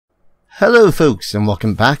Hello folks, and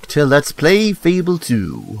welcome back to Let's Play Fable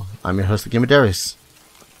 2. I'm your host, the Gamer Darius.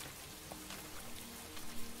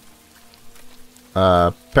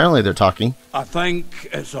 Apparently they're talking. I think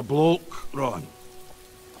it's a bloke, Ron.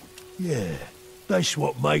 Yeah, that's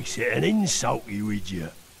what makes it an insult, you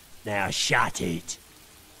idiot. Now shut it.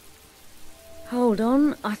 Hold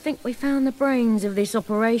on, I think we found the brains of this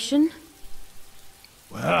operation.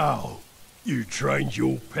 Wow, you trained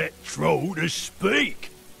your pet troll to speak.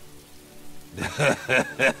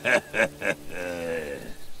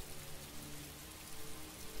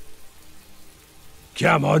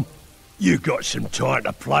 Come on, you got some time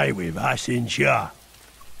to play with us, ain't ya?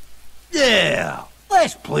 Yeah,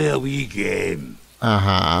 let's play a wee game.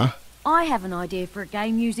 Uh-huh. I have an idea for a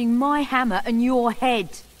game using my hammer and your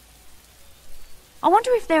head. I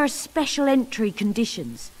wonder if there are special entry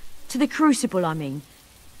conditions. To the Crucible, I mean.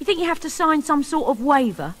 You think you have to sign some sort of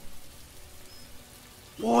waiver?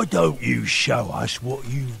 Why don't you show us what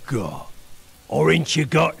you've got? Or ain't you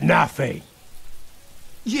got nothing?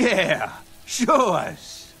 Yeah, show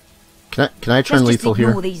us. Can I turn Let's just lethal here?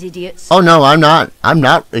 ignore these idiots. Oh no, I'm not. I'm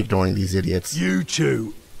not ignoring these idiots. You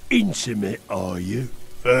two intimate, are you?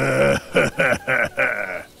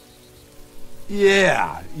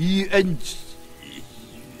 Yeah, you and...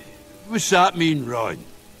 What's that mean, Ron?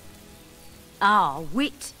 Ah,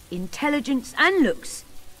 wit, intelligence and looks.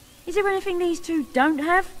 Is there anything these two don't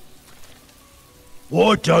have?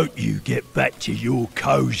 Why don't you get back to your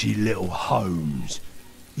cosy little homes?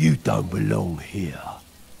 You don't belong here.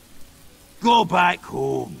 Go back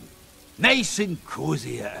home. Nice and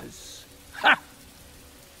cosy it is. Ha!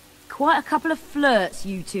 Quite a couple of flirts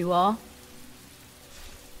you two are.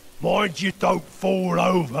 Mind you don't fall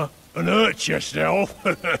over and hurt yourself.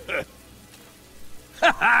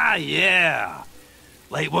 Ha, yeah.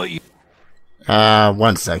 Like what you...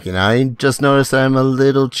 One second. I just noticed I'm a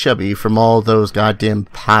little chubby from all those goddamn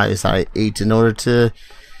pies I ate in order to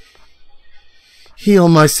heal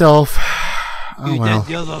myself. Oh, well. did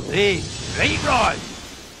the other day, right, Ron?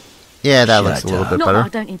 Yeah, that Shut looks a little up. bit Not that I better.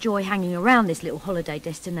 don't enjoy hanging around this little holiday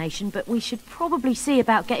destination, but we should probably see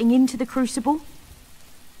about getting into the Crucible.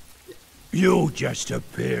 You're just a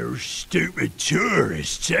pair of stupid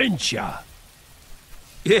tourists, ain't ya?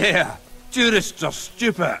 Yeah, tourists are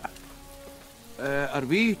stupid. Are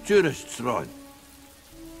we tourists, Ron?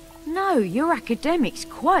 No, you're academics,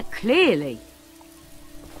 quite clearly.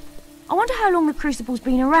 I wonder how long the Crucible's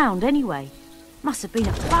been around, anyway. Must have been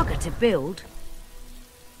a bugger to build.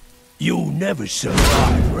 You'll never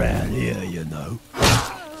survive round here, you know.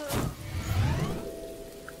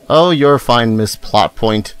 Oh, you're fine, Miss Plot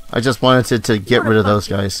Point. I just wanted to get What a rid of those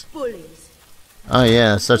bunch guys. Bullies. Oh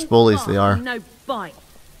yeah, such bullies they are. No bite.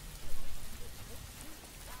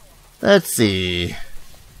 Let's see.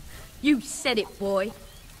 You said it, boy.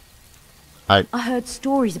 I heard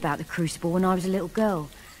stories about the Crucible when I was a little girl.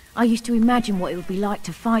 I used to imagine what it would be like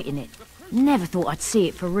to fight in it. Never thought I'd see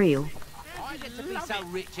it for real. I get to be so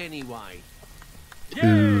rich anyway.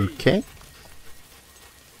 Okay.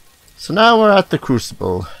 So now we're at the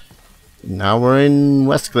Crucible. Now we're in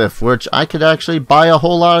Westcliff, which I could actually buy a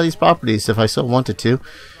whole lot of these properties if I so wanted to.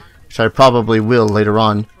 Which I probably will later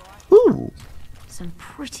on. Ooh. Some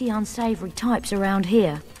pretty unsavory types around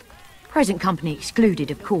here. Present company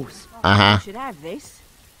excluded, of course. Uh-huh. Should have this.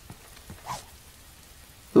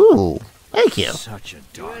 Ooh. Thank you. Such a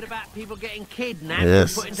You heard about people getting kidnapped?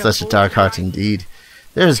 Yes, and put into such a dark heart forced indeed.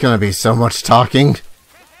 There's gonna be so much talking.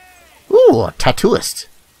 Ooh, a tattooist.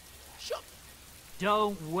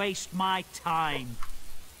 Don't waste my time.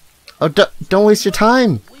 Oh, don't waste your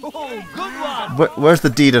time. Oh, good one. Where's the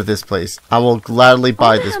deed of this place? I will gladly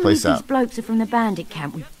buy Wonder this how place many of out. these blokes are from the bandit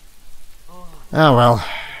camp. Oh well.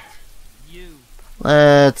 You.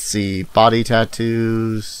 Let's see. Body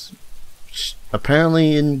tattoos.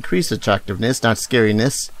 Apparently increase attractiveness, not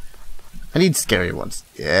scariness. I need scary ones.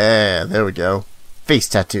 Yeah, there we go. Face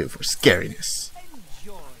tattoo for scariness.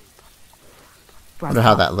 Wonder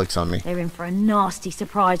how that looks on me. They're in for a nasty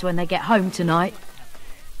surprise when they get home tonight.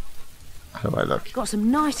 How do I look? Got some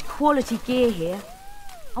nice quality gear here.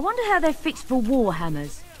 I wonder how they're fixed for war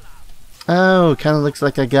hammers. Oh, kind of looks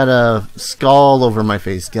like I got a skull over my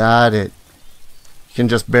face. Got it. You can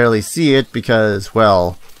just barely see it because,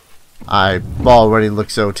 well, I already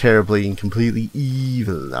look so terribly and completely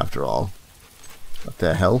evil after all. What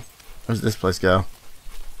the hell? Where's this place go?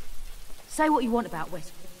 Say what you want about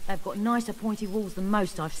Westwood. They've got nicer pointy walls than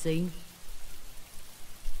most I've seen.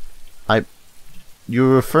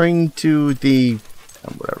 You're referring to the...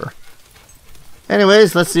 oh, whatever.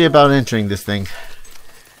 Anyways, let's see about entering this thing.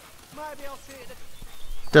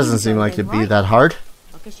 Doesn't seem like it'd be that hard.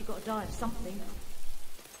 I guess you've got to die of something.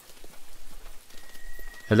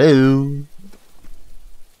 Hello.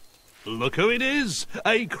 Look who it is!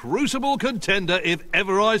 A Crucible contender if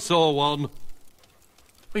ever I saw one.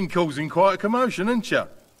 Been causing quite a commotion, ain't you?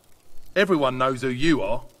 Everyone knows who you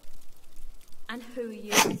are. And who are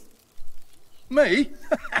you? Me?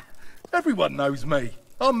 Everyone knows me.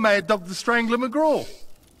 I'm Mad Dog the Strangler McGraw.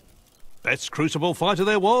 Best Crucible fighter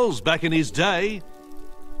there was back in his day.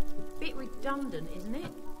 Bit redundant, isn't it?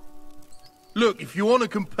 Look, if you want to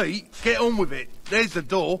compete, get on with it. There's the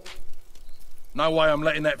door. No way I'm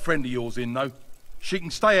letting that friend of yours in, though. She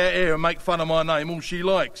can stay out here and make fun of my name all she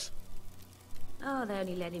likes. Oh, they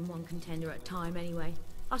only let in one contender at a time anyway.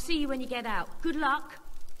 I'll see you when you get out. Good luck.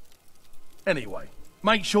 Anyway,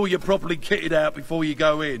 make sure you're properly kitted out before you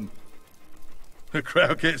go in. The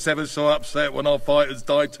crowd gets ever so upset when our fighters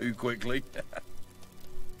die too quickly.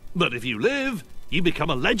 But if you live, you become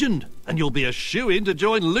a legend, and you'll be a shoo-in to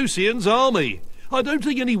join Lucian's army. I don't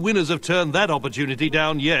think any winners have turned that opportunity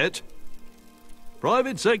down yet.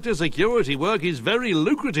 Private sector security work is very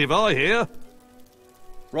lucrative, I hear.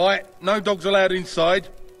 Right, no dogs allowed inside.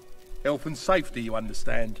 Health and safety, you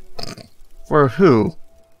understand. For who?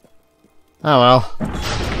 Oh well.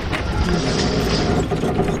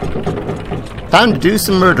 Time to do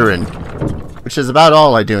some murdering. Which is about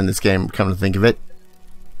all I do in this game, come to think of it.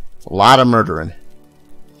 It's a lot of murdering.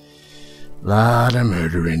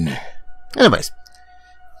 Anyways.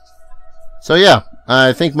 So yeah,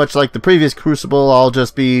 I think much like the previous Crucible, I'll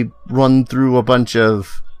just be run through a bunch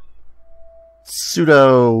of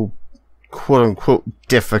pseudo quote-unquote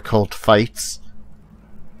difficult fights.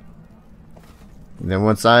 And then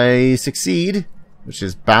once I succeed, which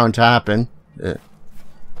is bound to happen,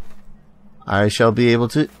 I shall be able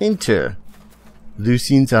to enter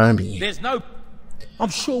Lucian's army. There's no... I'm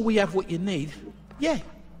sure we have what you need. Yeah.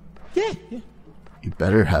 You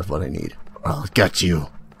better have what I need, or I'll get you.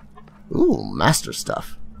 Ooh, master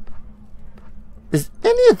stuff. Is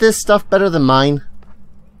any of this stuff better than mine?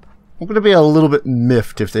 I'm gonna be a little bit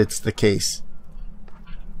miffed if it's the case.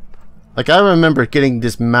 Like, I remember getting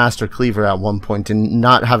this master cleaver at one point and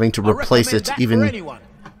not having to replace it even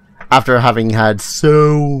after having had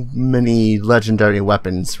so many legendary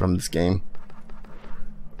weapons from this game.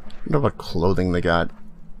 I wonder what clothing they got.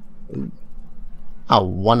 Oh,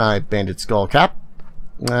 one-eyed bandit skull cap.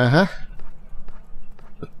 Uh-huh.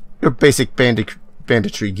 Your basic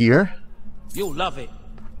banditry gear. You'll love it.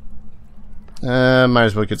 Might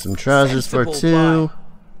as well get some trousers for it too.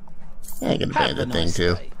 I get a Have a bandit thing nice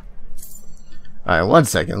too. day. Alright, one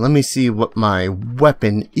second. Let me see what my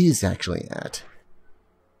weapon is actually at.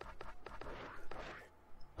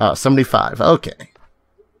 Oh, 75. Okay.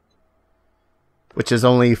 Which is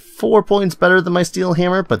only 4 points better than my steel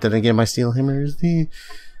hammer, but then again, my steel hammer is the...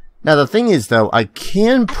 Now, the thing is, though, I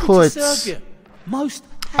can put the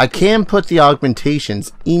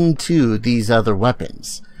augmentations into these other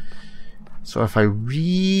weapons. So if I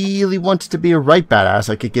really wanted to be a right badass,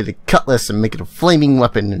 I could get a cutlass and make it a flaming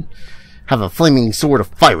weapon and have a flaming sword of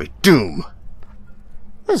fiery doom.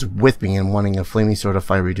 What is with me in wanting a flaming sword of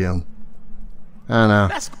fiery doom? I don't know.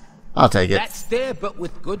 I'll take it. That's there, but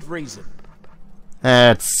with good reason.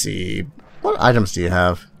 Let's see. What items do you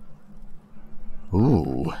have?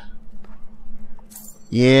 Ooh.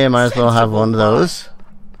 Yeah, might as well have one of those.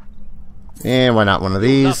 And why not one of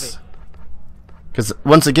these? Because,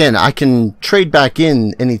 once again, I can trade back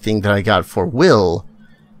in anything that I got for Will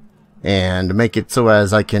and make it so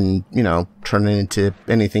as I can, you know, turn it into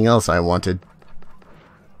anything else I wanted.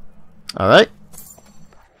 Alright.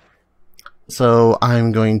 So,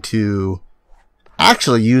 I'm going to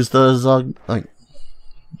actually use those, like...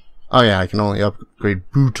 Oh yeah, I can only upgrade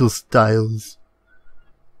brutal styles.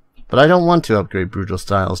 But I don't want to upgrade brutal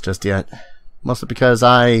styles just yet. Mostly because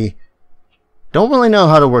I don't really know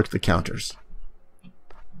how to work the counters.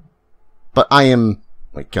 But I am...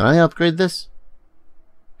 Wait, can I upgrade this?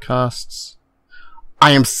 Costs...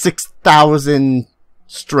 I am 6,000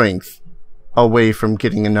 strength away from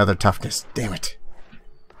getting another toughness. Damn it.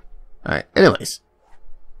 Alright, anyways.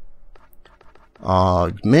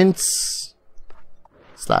 Augments.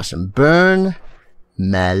 Slash and burn.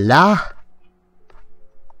 Mela.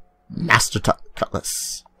 Master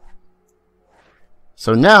Cutlass.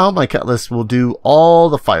 So now my Cutlass will do all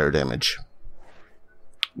the fire damage.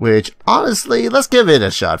 Which, honestly, let's give it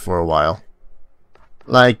a shot for a while.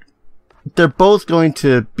 Like, they're both going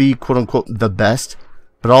to be quote-unquote the best,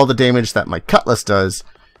 but all the damage that my Cutlass does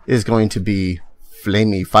is going to be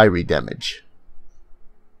flamey, fiery damage.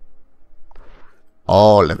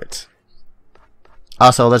 All of it.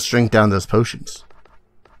 Also, let's drink down those potions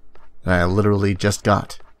that I literally just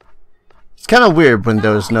got. It's kind of weird when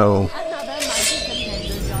there's no...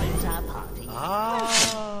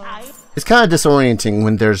 It's kind of disorienting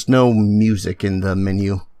when there's no music in the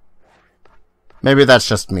menu. Maybe that's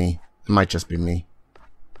just me. It might just be me.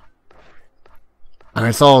 And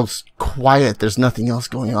it's all quiet. There's nothing else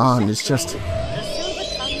going on. It's just...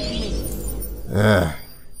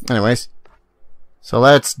 Anyways. So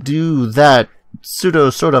let's do that pseudo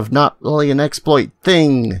sort of not really an exploit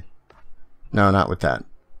thing. No, not with that.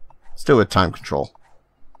 Let's do it with time control.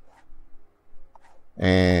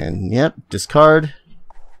 And yep, discard.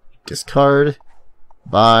 Discard.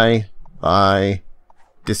 Buy. Buy.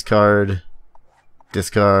 Discard.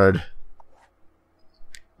 Discard.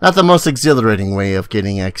 Not the most exhilarating way of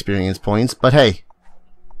getting experience points, but hey.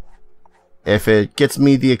 If it gets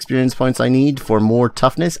me the experience points I need for more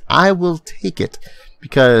toughness, I will take it.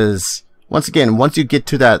 Because, once again, once you get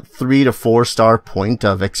to that 3 to 4 star point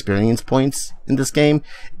of experience points in this game,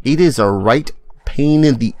 it is a right pain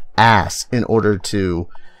in the ass in order to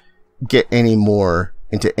get any more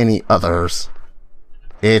into any others.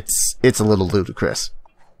 It's a little ludicrous.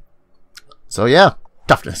 So yeah,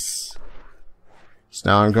 toughness. So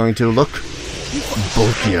now I'm going to look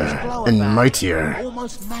bulkier and mightier.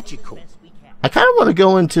 Almost magical. I kind of want to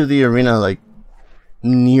go into the arena like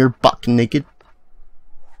near buck naked.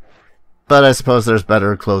 But I suppose there's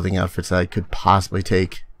better clothing outfits that I could possibly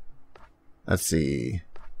take. Let's see.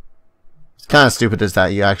 It's kind of stupid is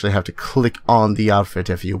that you actually have to click on the outfit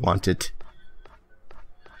if you want it.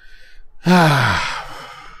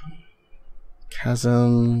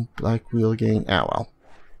 Chasm, Black Wheel Gang. Ah, well.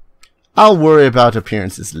 I'll worry about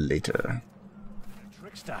appearances later.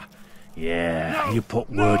 Trickster. Yeah, you put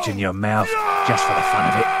words in your mouth just for the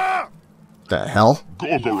fun of it. The hell?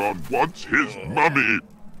 Gorgoron wants his mummy.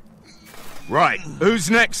 Right,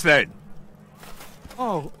 who's next then?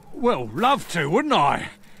 Oh, well, love to, wouldn't I?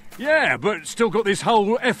 Yeah, but still got this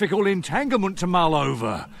whole ethical entanglement to mull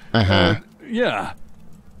over. Yeah.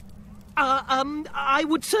 I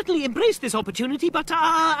would certainly embrace this opportunity, but,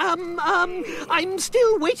 I'm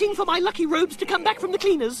still waiting for my lucky robes to come back from the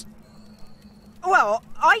cleaners. Well,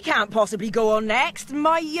 I can't possibly go on next.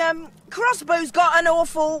 My, crossbow's got an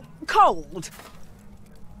awful cold.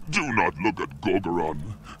 Do not look at Gorgoron.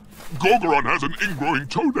 Gorgoron has an ingrowing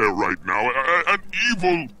toenail right now, an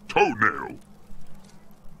evil toenail.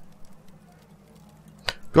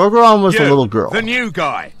 Gorgoron was a little girl. The new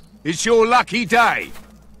guy. It's your lucky day.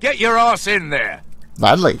 Get your ass in there.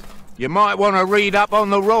 Gladly. You might want to read up on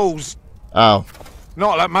the rules. Oh.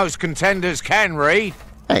 Not that most contenders can read.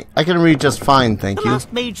 Hey, I can read just fine, thank you. The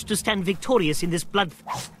last mage to stand victorious in this blood...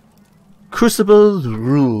 Crucible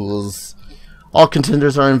rules. All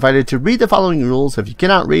contenders are invited to read the following rules. If you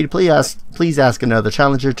cannot read, please ask another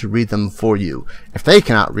challenger to read them for you. If they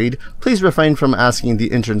cannot read, please refrain from asking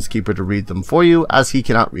the entrance keeper to read them for you, as he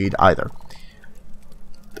cannot read either.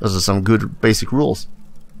 Those are some good basic rules.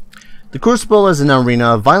 The Crucible is an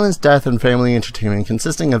arena of violence, death, and family entertainment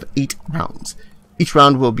consisting of 8 rounds. Each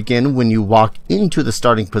round will begin when you walk into the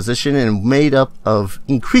starting position and made up of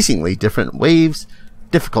increasingly different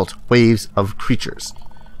difficult waves of creatures.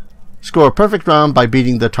 Score a perfect round by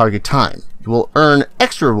beating the target time. You will earn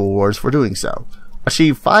extra rewards for doing so.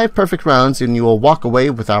 Achieve 5 perfect rounds and you will walk away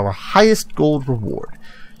with our highest gold reward.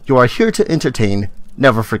 You are here to entertain,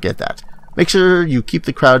 never forget that. Make sure you keep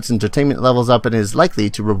the crowd's entertainment levels up and it is likely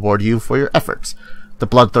to reward you for your efforts. The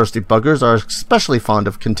bloodthirsty buggers are especially fond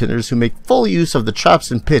of contenders who make full use of the traps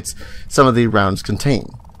and pits some of the rounds contain.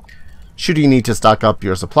 Should you need to stock up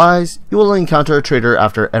your supplies, you will encounter a trader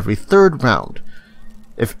after every 3rd round.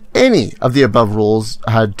 If any of the above rules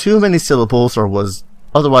had too many syllables or was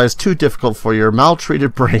otherwise too difficult for your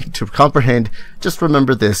maltreated brain to comprehend, just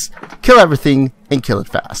remember this: kill everything and kill it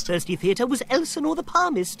fast. Thirsty Theatre was Elsinore the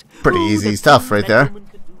palmist. Pretty easy stuff right there.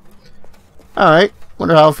 Alright,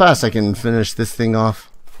 wonder how fast I can finish this thing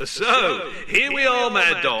off. So, here we are,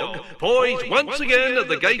 Mad Dog, poised once again at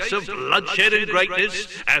the gates of bloodshed and greatness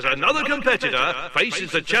as another competitor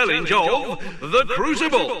faces the challenge of the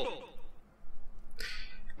Crucible.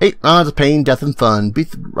 8 rounds of pain, death, and fun. Beat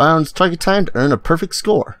the round's target time to earn a perfect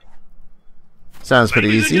score. Sounds pretty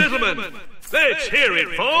easy. Ladies and gentlemen, let's hear it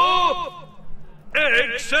for...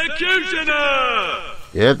 Executioner!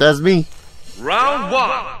 Yep, that's me. Round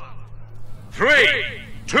 1. 3,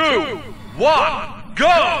 2, 1,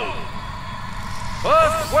 go!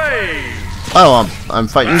 First wave! Oh, I'm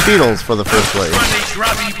fighting beetles for the first wave.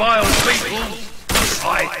 Grubby, vile people.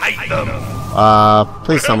 I hate them.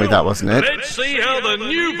 Please tell me that wasn't it. Let's see how the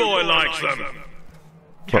new boy likes them.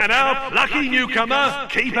 Can our plucky newcomer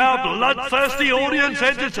keep our bloodthirsty audience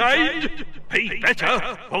entertained? He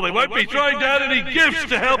better, or they won't be throwing down any gifts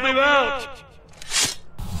to help him out.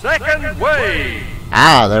 Second wave.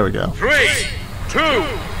 Ah, there we go. 3, 2,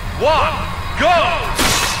 one, go!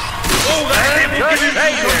 All that hit will give you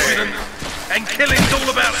some confidence. And killing's all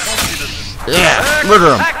about confidence. Yeah,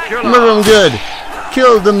 murder them. Murder them good.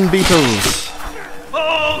 Kill them beetles.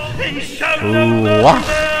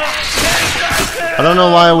 I don't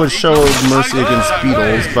know why I would show mercy against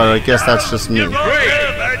beetles, but I guess that's just me. 3, 2,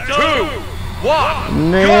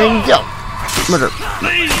 1, And go. Murder.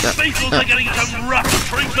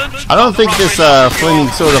 I don't think this flaming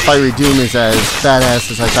sword of fiery doom is as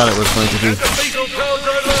badass as I thought it was going to be.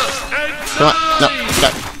 Come on. No.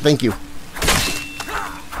 God, thank you.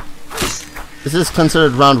 Is this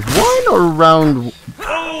considered round 1 or round...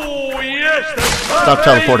 Oh, yes! Stop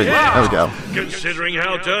teleporting. There we go. Considering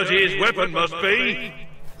how dirty his weapon must be.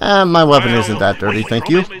 My weapon isn't that dirty, thank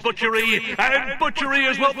you. Butchery, and butchery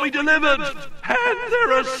is what we delivered. And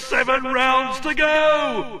there are 7 rounds to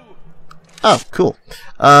go. Oh, cool.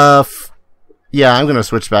 Yeah, I'm gonna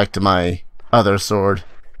switch back to my other sword.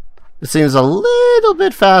 It seems a little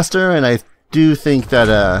bit faster, and I do think that,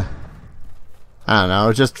 I don't know,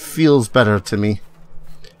 it just feels better to me.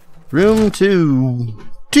 Room 2.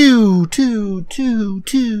 2.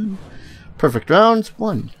 Perfect rounds,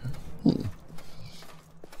 1.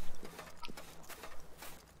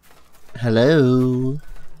 Hello.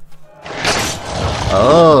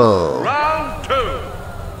 Oh. round 2,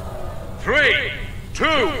 3, 2,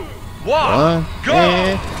 1,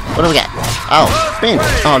 go! What do we got? Oh, spin.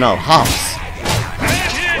 Oh no, hops.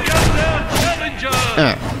 And here comes our challenger.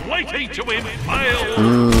 Waiting to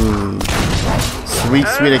impale. Sweet,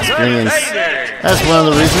 sweet experience. That's one of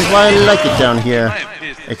the reasons why I like it down here.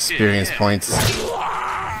 Experience points.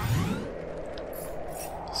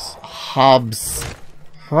 Hobbs.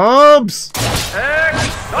 Hobbs!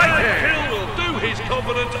 Exciting! Will do his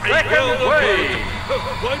confidence a world of good.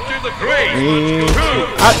 Won't do the 3, 2,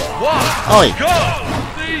 1, Oi!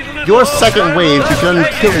 Your second wave begun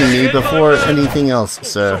killing me before anything else,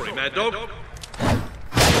 sir. Sorry, Mad Dog.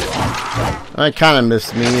 What kind of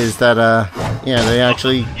missed me is that, yeah, they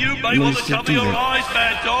actually You may want to cover your eyes,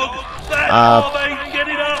 Mad Dog. That's how they get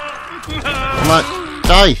it up. Come on,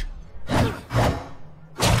 die!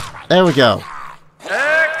 There we go.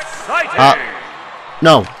 exciting!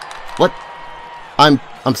 No. What? I'm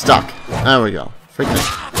stuck. There we go. Freaking it.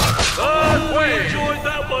 Enjoyed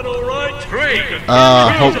that one, all right. 3,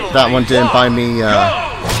 Hope that one didn't buy me,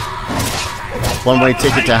 one-way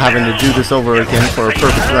ticket to having to do this over again for a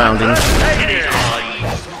perfect rounding.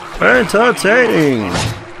 Entertaining!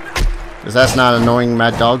 Because that's not annoying,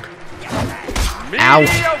 Mad Dog. Ow. He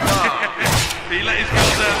let his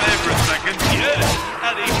guns out there for a second. Yeah.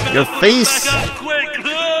 And he Your face! back up quick.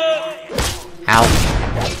 Ow.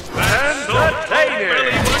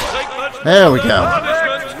 entertaining! There we go.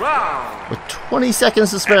 Round! With 20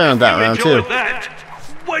 seconds to spare on that round, too. That.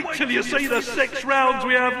 Wait till you see the 6 rounds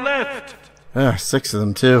we have left. 6 of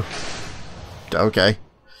them, too. Okay.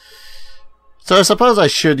 So I suppose I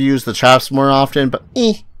should use the traps more often, but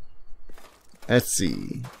let's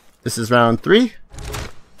see. This is round 3?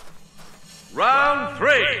 Round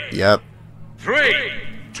 3, Yep. 3,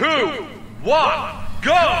 2, 1,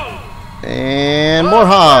 go! And more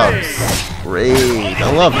Hobbs. Great.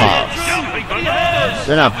 I love Hobbs.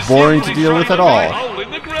 They're not boring to deal with at all. Hole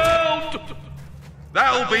in the ground.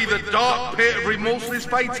 That'll be the dark pit of remorseless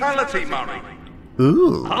fatality, Murray.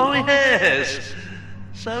 Ooh. Oh yes.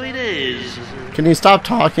 So it is. Can you stop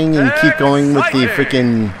talking and keep going with the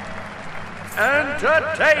freaking...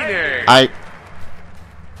 Entertaining!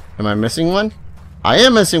 Am I missing one? I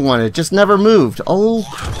am missing one. It just never moved. Oh.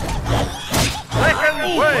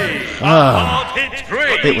 Second wave! Ah. Hard hit.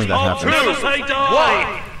 I hate when that happens. Never say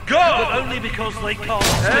die. Go! But only because they can't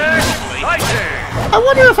speak. Exciting! I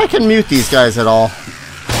wonder if I can mute these guys at all.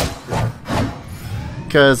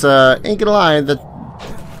 Because, ain't gonna lie, they're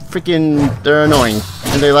annoying.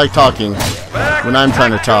 And they like talking when I'm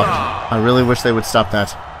trying to talk. I really wish they would stop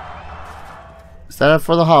that. Is that it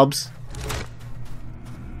for the Hobbs?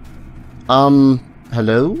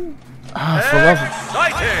 Hello? Ah, for love of...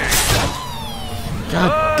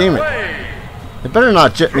 God damn it. They better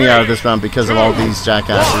not jet me out of this round because of all these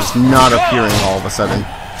jackasses not appearing all of a sudden.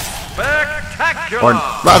 Or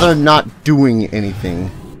rather, not doing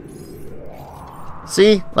anything.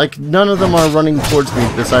 See? Like, none of them are running towards me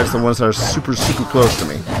besides the ones that are super, super close to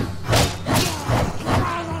me.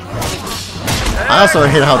 I also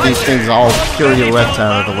hate how these things all pirouette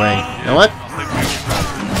out of the way. You know what?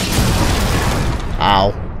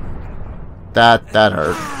 Ow. That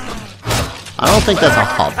hurt. I don't think that's a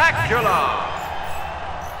hub.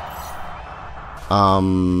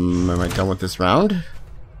 Am I done with this round?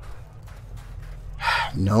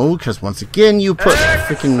 No, because once again you put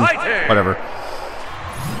freaking... Whatever.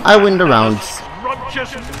 I win the round.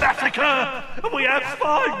 Scrumptious massacre, and we have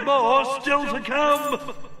 5 more still to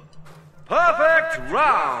come. Perfect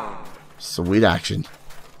round. Sweet action.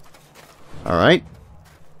 Alright.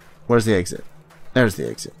 Where's the exit? There's the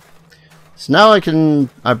exit. So now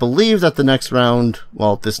I believe that the next round,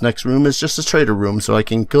 well, this next room is just a trader room, so I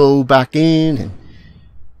can go back in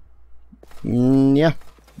and... yeah.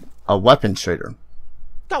 A weapons trader.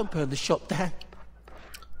 Don't burn the shop down.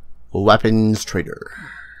 Weapons trader.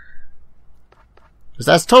 Because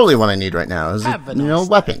that's totally what I need right now, is,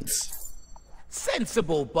 weapons.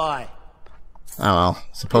 Sensible buy. Oh well,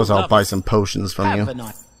 suppose I'll buy some potions from you.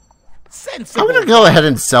 Sensible. I'm gonna go ahead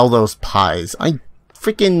and sell those pies. I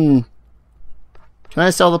freaking... Can I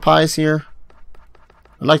sell the pies here?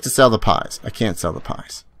 I'd like to sell the pies. I can't sell the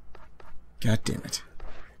pies. God damn it.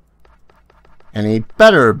 Any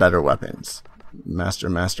better weapons? Master.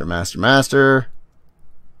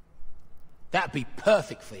 That'd be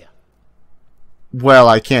perfect for you. Well,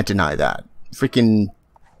 I can't deny that. Freaking...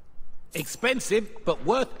 Expensive, but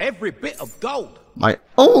worth every bit of gold. My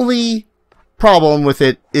only problem with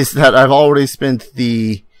it is that I've already spent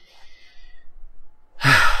the...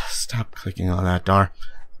 Stop clicking on that, darn.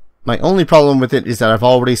 My only problem with it is that I've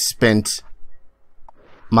already spent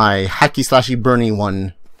my hacky slashy burny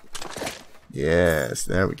one. Yes,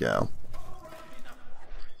 there we go.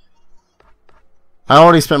 I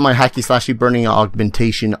already spent my hacky slashy burning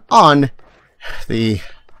augmentation on the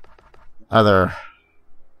other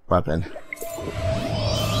weapon.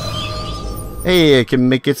 Hey, it can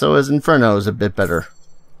make it so as Inferno's a bit better.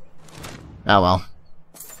 Oh well.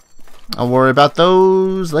 I'll worry about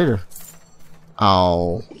those later.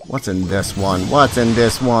 Oh, what's in this one? What's in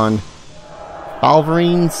this one?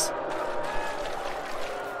 Wolverines?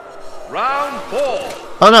 Round 4.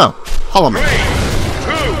 Oh no, Holloman.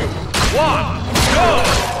 3, 2, 1, go!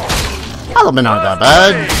 Holloman aren't that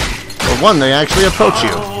bad. For one, they actually approach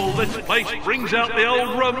you. Oh, this place brings out the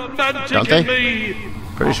old romantic Don't they? in me.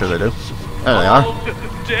 Pretty sure they do. There they are.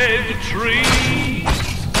 Dead trees.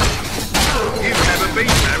 You've never been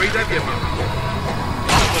married, have you, Mum?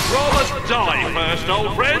 I would rather die first,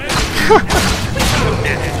 old friend.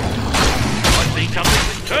 I see something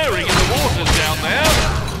stirring in the waters down there.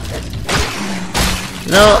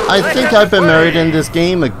 You know, I think I've been married in this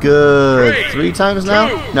game a good 3 times now?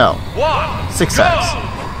 No. 6 times.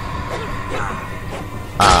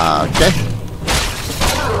 Okay.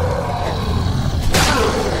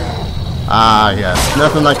 Ah, yes.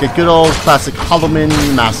 Nothing like a good old classic Holloman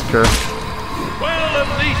massacre. Well, at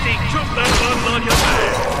least he took that one like a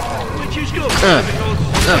man. Which is good, because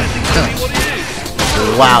that's exactly what he is.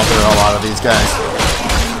 Wow, there are a lot of these guys.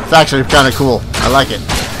 It's actually kind of cool. I like it.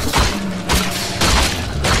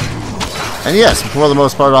 And yes, for the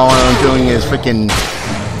most part, all I'm doing is freaking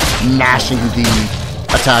mashing the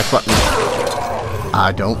attack button.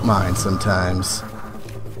 I don't mind sometimes.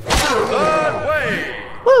 Third wave.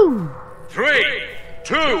 Woo! 3,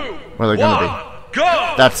 2, Where they're gonna be.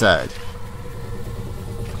 Go! That side.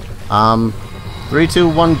 3, 2,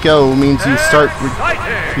 1, go means you start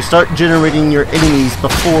generating your enemies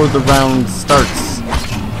before the round starts.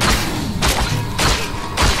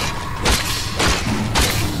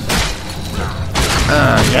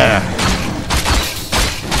 Yeah.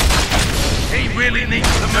 He really needs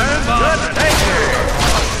to move faster.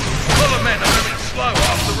 Full of men are very slow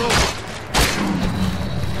after all.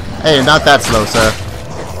 Hey, not that slow, sir.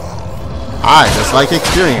 I just like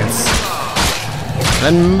experience.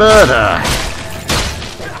 And murder.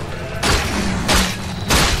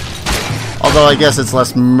 Although I guess it's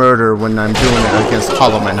less murder when I'm doing it against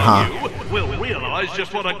Holloman, huh? Will realise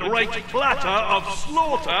just what a great platter of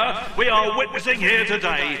slaughter we are witnessing here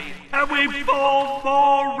today. And we've 4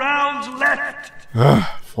 more rounds left. 4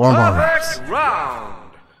 more rounds. Perfect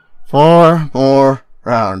round. 4 more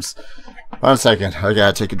rounds. 1 second, I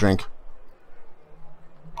gotta take a drink.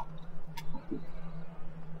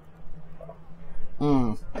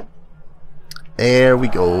 There we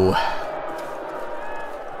go.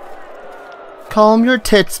 Calm your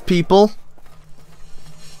tits, people.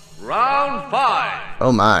 Round 5.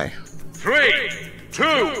 Oh my. 3, 2,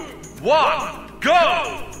 1,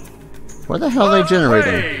 go! Where the hell are they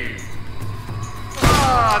generating?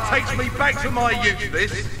 Ah, takes me back to my youth,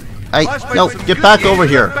 this. Hey, no, get back over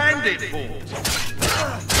here. Bandit balls.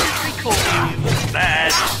 They called you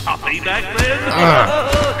bad puppy back then? Oh,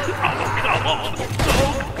 come on.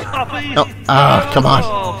 Dog puppy? No, come on.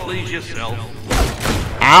 Oh, please yourself.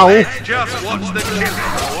 Ow. Let's just watch the killing,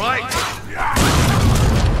 alright?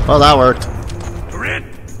 Well, that worked.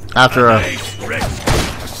 After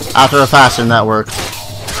a fashion, that worked.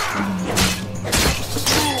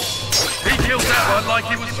 He killed that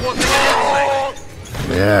like it was swatting.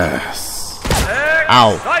 Yes.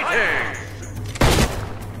 Ow.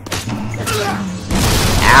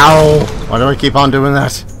 Ow. Why do I keep on doing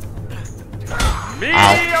that?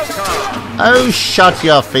 Ow. Oh, shut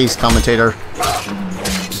your face, commentator.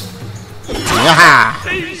 Yaha.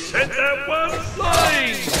 He sent that one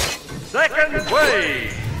flying. Second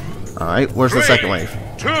wave. Alright, where's the second wave?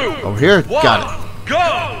 2. Over here? Got it.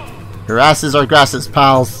 Go. Your asses are grasses,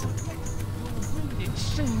 pals. It's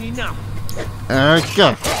soon enough. There we go.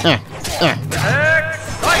 Exciting.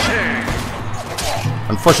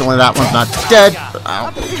 Unfortunately, that one's not dead, but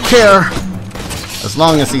I don't care. As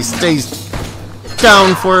long as he stays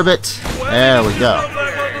down for a bit. There we go. He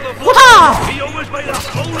almost made a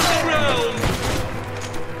hole in the ground.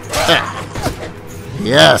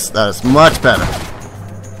 Yes, that is much better.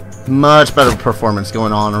 Much better performance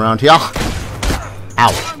going on around here. Ow.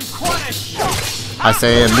 I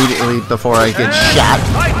say immediately before I get shot.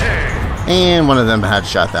 And one of them had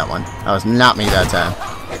shot that one. That was not me that time.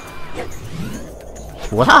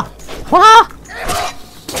 What? What?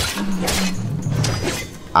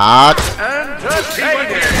 I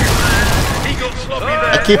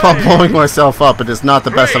keep on blowing myself up. It is not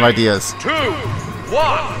the best of ideas. 2, 1,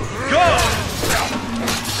 go!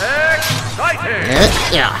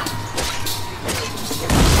 Exciting! Yeah.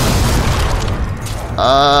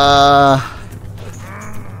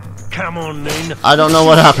 Come on, then. I don't know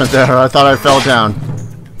what happened there. I thought I fell down.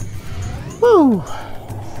 Woo.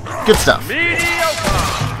 Good stuff.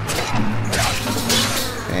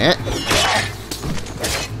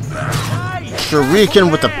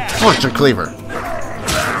 Shuriken with the torture cleaver.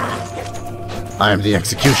 I am the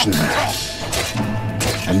executioner,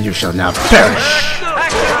 and you shall now perish.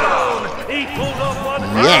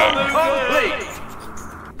 Yeah.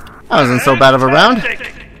 That wasn't so bad of a round.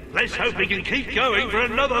 Let's hope we can keep going for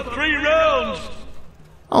another 3 rounds.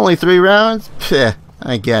 Only 3 rounds? Pfft,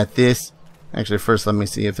 I got this. Actually, first let me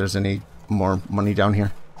see if there's any more money down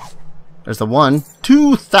here. There's the one.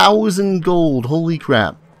 2,000 gold. Holy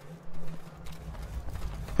crap.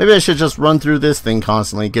 Maybe I should just run through this thing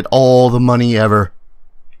constantly. Get all the money ever.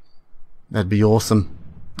 That'd be awesome.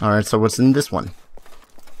 Alright, so what's in this one?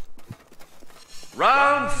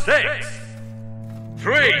 Round 6.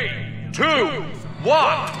 3, 2, 1,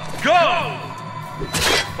 go!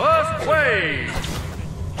 First wave.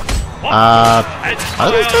 Are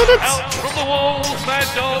those bandits? Out from the walls, mad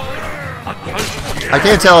dog. I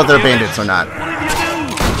can't tell if they're bandits or not.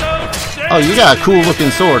 Oh, you got a cool looking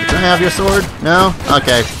sword. Can I have your sword? No?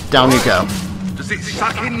 Okay, down you go. Does it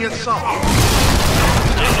suck in your soul?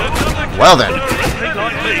 Well then.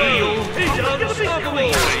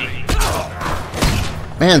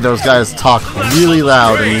 Man, those guys talk really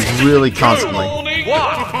loud and really constantly.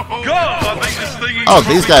 Oh,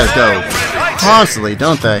 these guys go constantly,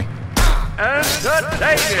 don't they?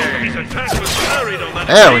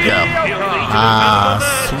 There we go.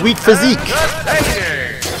 Sweet physique.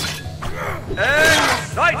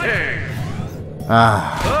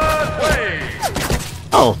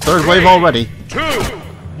 Oh, third wave already. 2,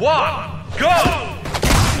 1, go!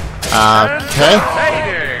 Okay.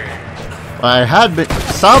 I had been.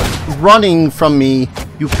 Stop running from me,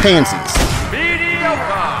 you pansies.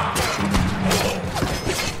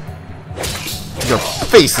 Your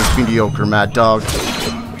face is mediocre, mad dog.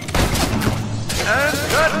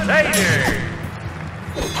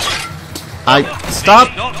 Stop.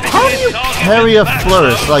 How do you carry a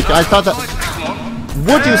flourish? Like, I thought that.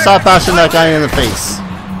 Would you stop bashing that guy in the face?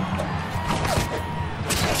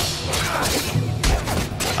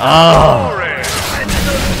 Oh.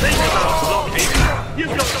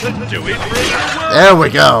 There we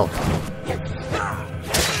go.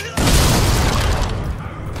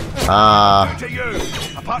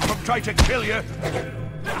 Apart from trying to kill you.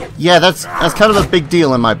 Yeah, that's kind of a big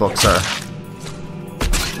deal in my book, sir.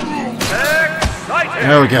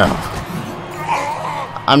 There we go.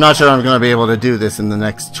 I'm not sure I'm going to be able to do this in the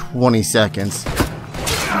next 20 seconds. You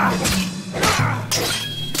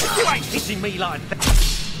ain't hitting me like that.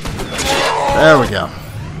 There we go.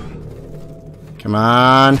 Come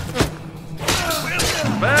on.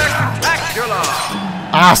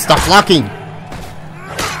 Ah, stop blocking.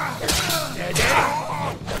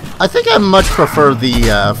 I think I much prefer the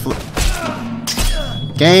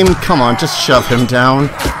game. Come on, just shove him down.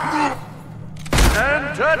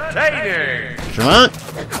 Come on.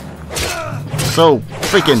 So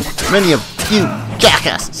freaking many of you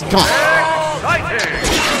jackasses. Come on.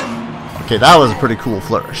 Okay, that was a pretty cool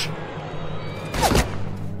flourish.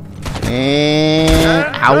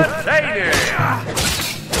 And ow.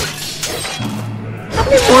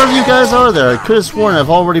 many more of you guys are there? I could have sworn I've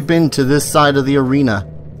already been to this side of the arena.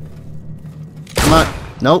 Come on.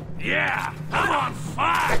 Nope. Yeah, I'm on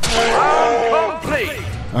fire. Complete.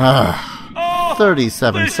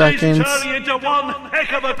 37 seconds. This is turning into one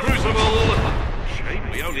heck of a crucible. Shame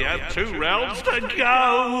we only had 2 rounds to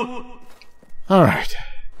go. Alright.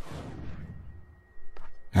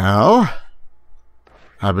 Now,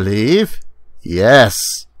 I believe,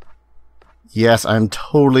 yes. Yes, I'm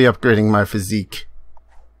totally upgrading my physique.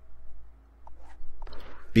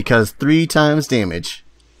 Because 3 times damage.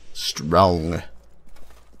 Strong.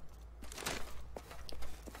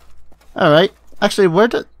 Alright. Actually, where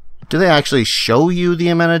do they actually show you the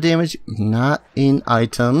amount of damage? Not in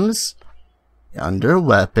items. Under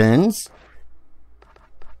weapons.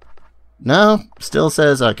 No, still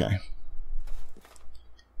says okay.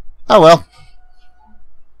 Oh well.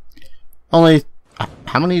 Only,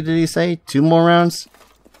 how many did he say? 2 more rounds?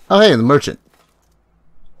 Oh hey, the merchant.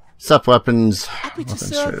 Sup weapons. Happy to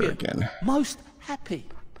Weapons serve trader you. again. Most happy.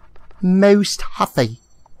 Most happy.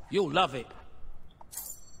 You'll love it.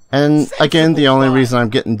 And again, the only reason I'm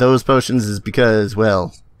getting those potions is because,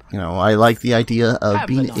 well, you know, I like the idea of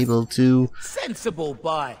being able to Sensible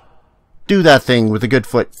buy. do that thing with a good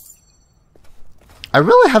foot. I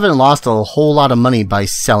really haven't lost a whole lot of money by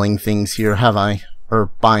selling things here, have I?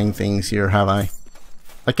 Or buying things here, have I?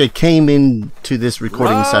 Like I came into this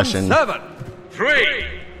recording session. 7, 3,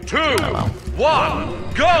 2,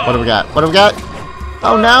 1, go! What do we got? What do we got?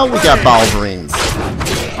 Oh, now we got Balverines.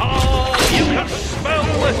 Oh, you can smell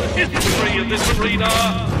the history in this arena.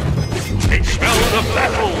 It smells of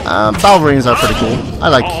battle. Balverines are pretty cool. I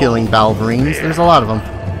like killing Balverines. There's a lot of them.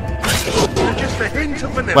 Just a hint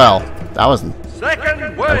of vanilla. Well, that wasn't.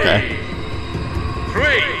 Second wave. Okay. 3,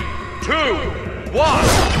 2, 1,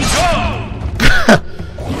 go!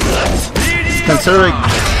 Consider it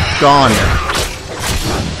gone.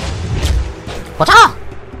 What?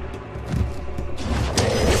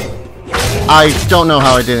 I don't know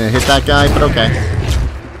how I didn't hit that guy, but okay.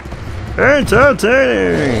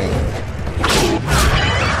 Entertaining!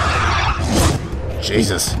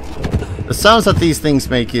 Jesus. The sounds that these things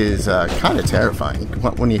make is kind of terrifying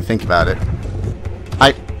when you think about it.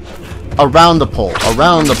 Around the pole.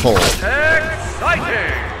 Around the pole. Exciting!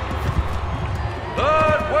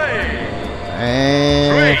 Third wave.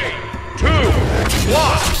 And... 3, 2, 1,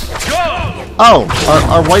 go! Oh,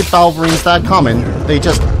 are white Balverines that common? They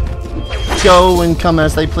just go and come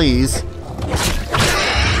as they please.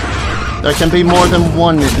 There can be more than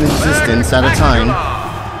one in existence at a time.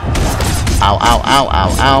 Ow, ow, ow, ow,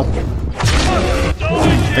 ow.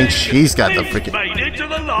 I think she's got the freaking...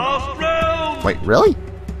 Wait, really?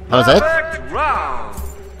 That was it?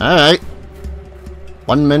 Alright.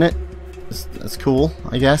 1 minute. That's cool,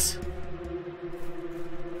 I guess.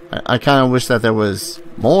 I kind of wish that there was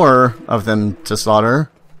more of them to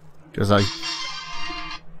slaughter. Because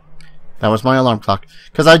that was my alarm clock.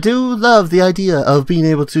 Because I do love the idea of being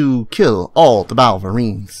able to kill all the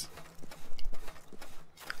Balverines.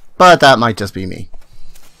 But that might just be me.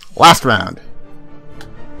 Last round.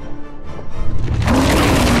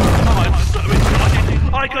 I'm so excited.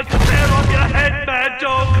 I could tear off your head, mad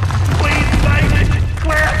dog. Please, baby,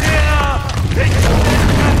 we're here. It's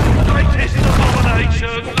the greatest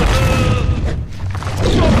abomination.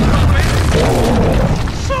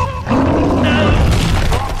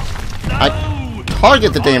 I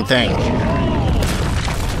target the damn thing.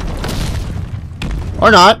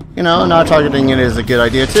 Or not. You know, not targeting it is a good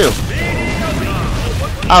idea too.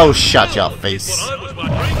 Oh, shut your face.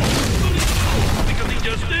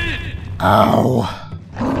 Ow.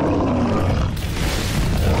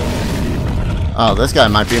 Oh, this guy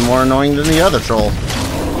might be more annoying than the other troll.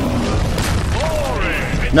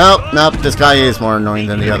 Nope, nope, this guy is more annoying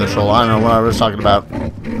than the other troll. I don't know what I was talking about.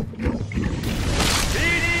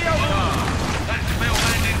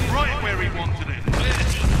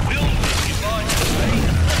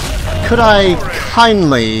 Could I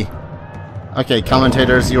kindly... Okay,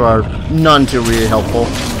 commentators, you are none too really helpful.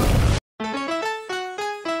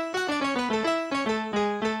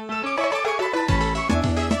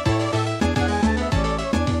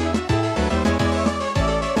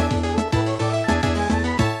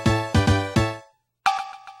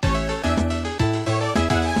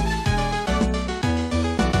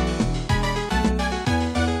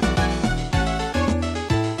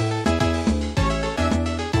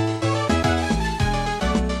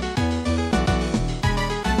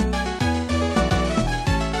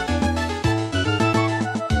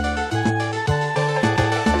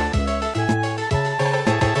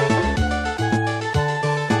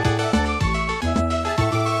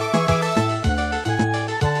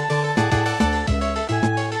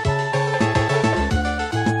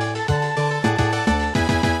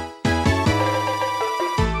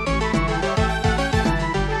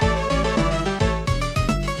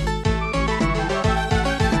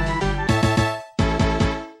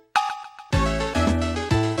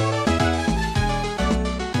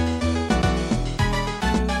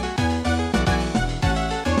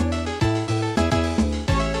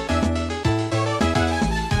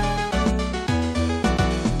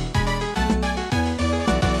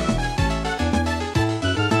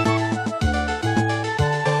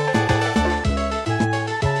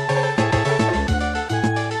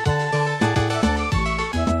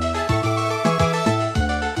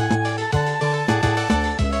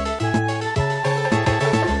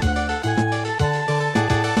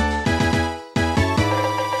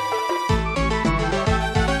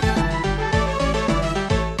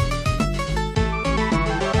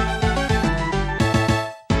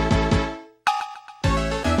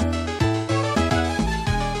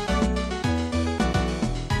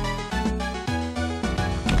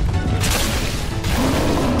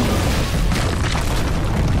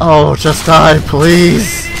 Oh, just die,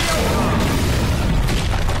 please.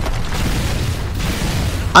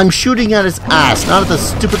 I'm shooting at its ass, not at the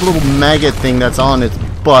stupid little maggot thing that's on its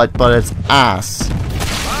butt, but its ass.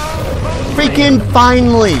 Freaking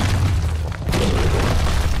finally!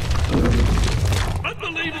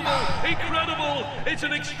 Unbelievable! Incredible! It's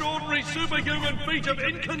an extraordinary superhuman feat of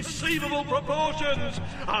inconceivable proportions!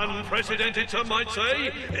 Unprecedented, some might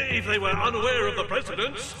say, if they were unaware of the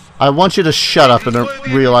precedents. I want you to shut up and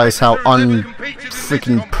realize how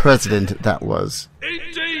un-freaking president that was.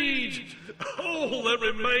 Indeed! All that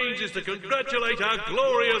remains is to congratulate our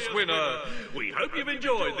glorious winner. We hope you've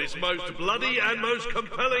enjoyed this most bloody and most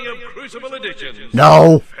compelling of Crucible editions.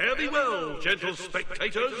 No! Fare thee well, gentle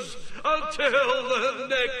spectators, until the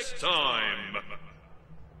next time.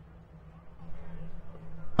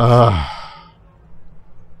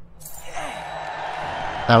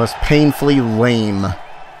 That was painfully lame.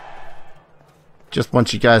 Just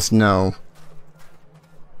want you guys to know.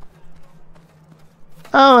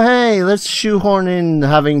 Oh hey, let's shoehorn in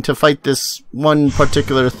having to fight this one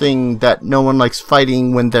particular thing that no one likes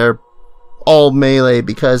fighting when they're all melee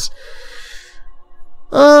because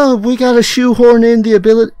we gotta shoehorn in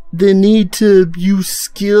the need to use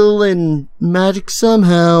skill and magic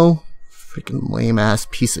somehow. Freaking lame ass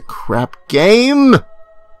piece of crap game.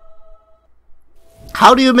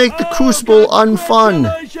 How do you make the Crucible unfun?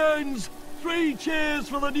 Congratulations! 3 cheers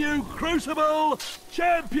for the new Crucible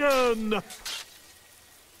champion!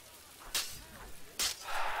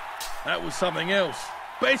 That was something else.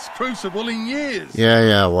 Best Crucible in years.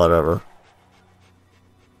 Yeah, whatever.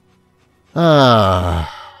 I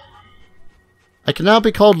can now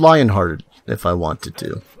be called Lionhearted if I wanted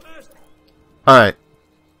to. Alright.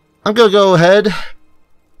 I'm gonna go ahead.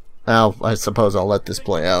 Now, I suppose I'll let this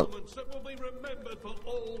play out.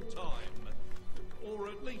 Or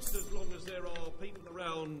at least as long as there are people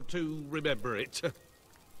around to remember it.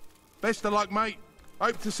 Best of luck, mate.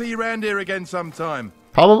 Hope to see you around here again sometime.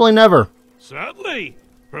 Probably never. Certainly,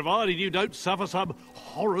 provided you don't suffer some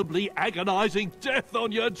horribly agonizing death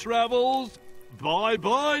on your travels.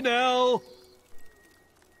 Bye-bye now.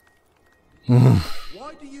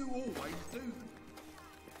 Why do you always do that?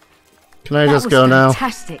 Can I just go now?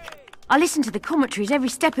 Fantastic. I listened to the commentaries every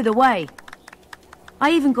step of the way. I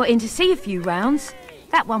even got in to see a few rounds.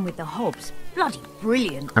 That one with the Hobbs, bloody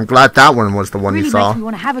brilliant. I'm glad that one was the one really you saw. Makes me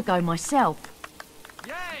want to have a go myself.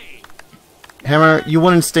 Hammer, you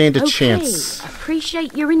wouldn't stand a Okay, chance.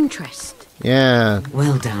 appreciate your interest. Yeah.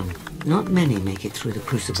 Well done. Not many make it through the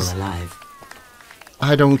Crucible alive.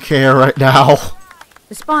 I don't care right now.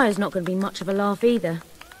 The Spire's not going to be much of a laugh either.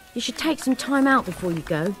 You should take some time out before you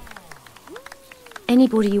go.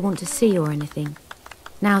 Anybody you want to see or anything,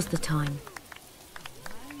 now's the time.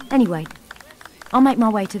 Anyway, I'll make my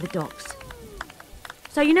way to the docks.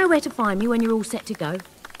 So you know where to find me when you're all set to go?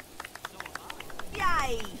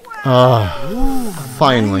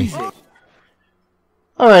 Finally.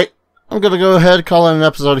 Alright, I'm gonna go ahead, call it an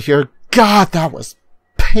episode here. God, that was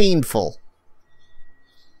painful.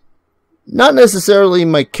 Not necessarily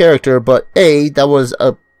my character, but A, that was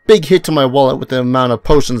a big hit to my wallet with the amount of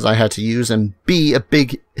potions I had to use, and B, a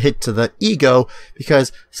big hit to the ego,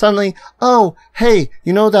 because suddenly, oh, hey,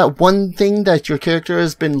 you know that one thing that your character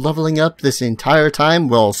has been leveling up this entire time?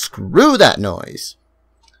 Well, screw that noise.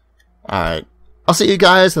 Alright, I'll see you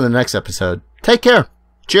guys in the next episode. Take care.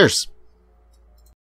 Cheers.